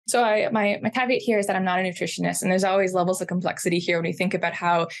My caveat here is that I'm not a nutritionist, and there's always levels of complexity here when we think about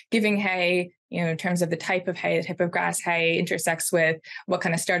how giving hay, in terms of the type of hay, the type of grass hay intersects with what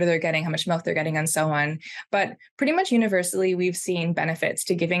kind of starter they're getting, how much milk they're getting, and so on. But pretty much universally, we've seen benefits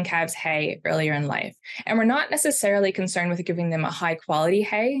to giving calves hay earlier in life. And we're not necessarily concerned with giving them a high quality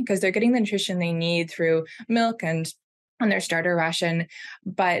hay because they're getting the nutrition they need through milk and on their starter ration,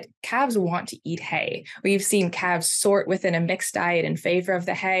 but calves want to eat hay. We've seen calves sort within a mixed diet in favor of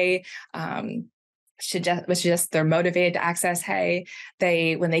the hay, which suggests they're motivated to access hay.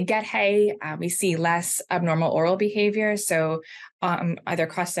 When they get hay, we see less abnormal oral behavior. So either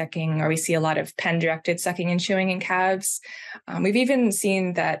cross-sucking, or we see a lot of pen-directed sucking and chewing in calves. We've even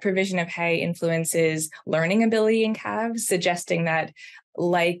seen that provision of hay influences learning ability in calves, suggesting that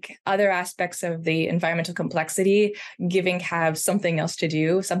like other aspects of the environmental complexity, giving calves something else to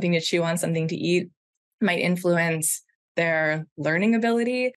do, something to chew on, something to eat, might influence their learning ability.